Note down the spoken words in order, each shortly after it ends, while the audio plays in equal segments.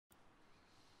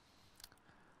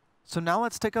So now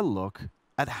let's take a look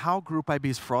at how Group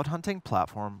IB's fraud hunting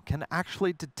platform can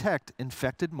actually detect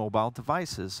infected mobile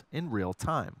devices in real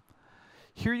time.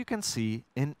 Here you can see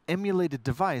an emulated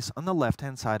device on the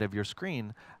left-hand side of your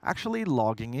screen actually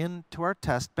logging in to our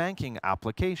test banking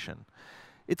application.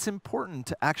 It's important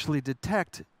to actually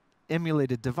detect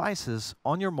emulated devices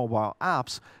on your mobile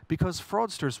apps because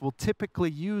fraudsters will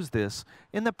typically use this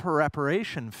in the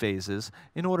preparation phases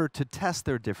in order to test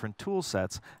their different tool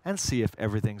sets and see if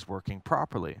everything's working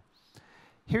properly.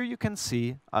 Here you can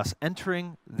see us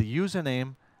entering the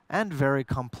username and very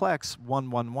complex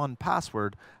 111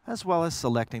 password, as well as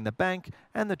selecting the bank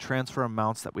and the transfer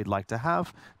amounts that we'd like to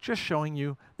have, just showing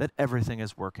you that everything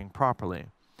is working properly.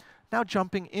 Now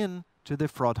jumping in to the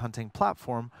fraud hunting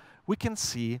platform, we can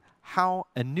see how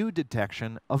a new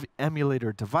detection of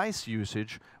emulator device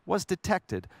usage was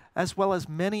detected, as well as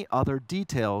many other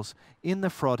details in the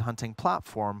fraud hunting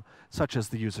platform, such as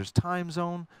the user's time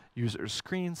zone, user's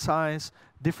screen size,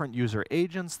 different user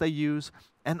agents they use,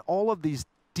 and all of these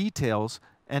details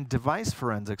and device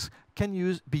forensics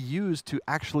can be used to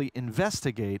actually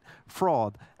investigate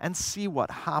fraud and see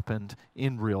what happened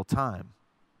in real time.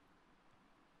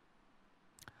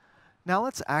 Now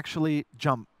let's actually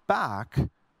jump back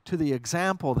to the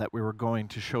example that we were going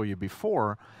to show you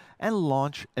before and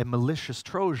launch a malicious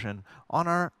Trojan on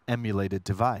our emulated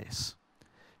device.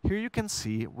 Here you can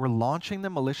see we're launching the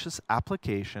malicious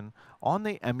application on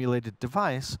the emulated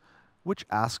device, which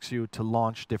asks you to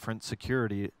launch different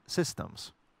security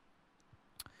systems.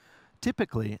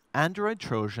 Typically, Android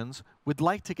Trojans would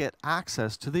like to get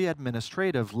access to the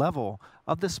administrative level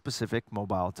of the specific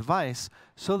mobile device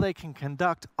so they can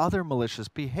conduct other malicious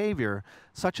behavior,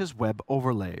 such as web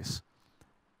overlays.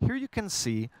 Here you can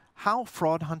see how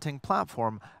Fraud Hunting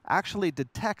Platform actually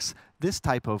detects this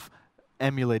type of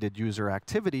emulated user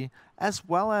activity, as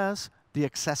well as the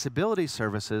accessibility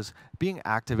services being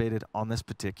activated on this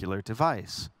particular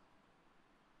device.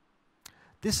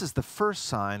 This is the first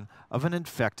sign of an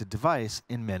infected device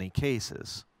in many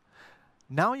cases.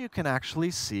 Now you can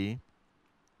actually see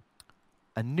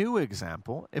a new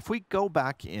example if we go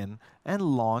back in and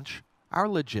launch our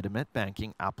legitimate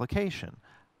banking application.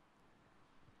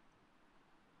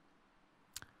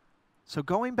 So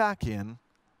going back in,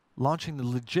 launching the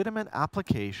legitimate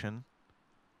application,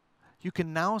 you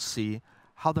can now see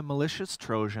how the malicious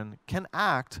Trojan can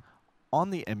act on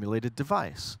the emulated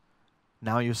device.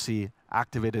 Now you see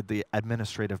activated the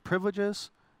administrative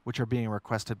privileges, which are being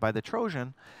requested by the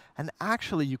Trojan, and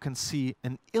actually you can see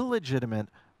an illegitimate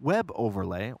web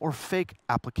overlay or fake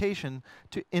application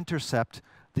to intercept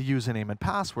the username and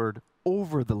password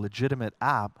over the legitimate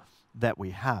app that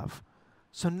we have.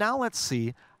 So now let's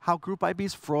see how Group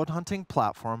IB's fraud hunting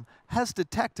platform has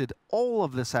detected all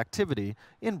of this activity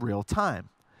in real time.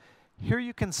 Here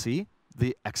you can see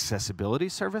the accessibility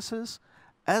services,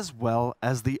 as well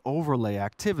as the overlay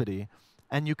activity.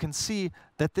 And you can see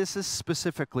that this is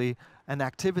specifically an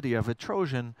activity of a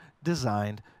Trojan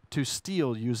designed to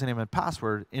steal username and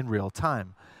password in real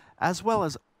time, as well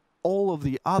as all of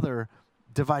the other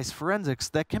device forensics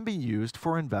that can be used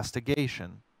for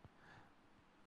investigation.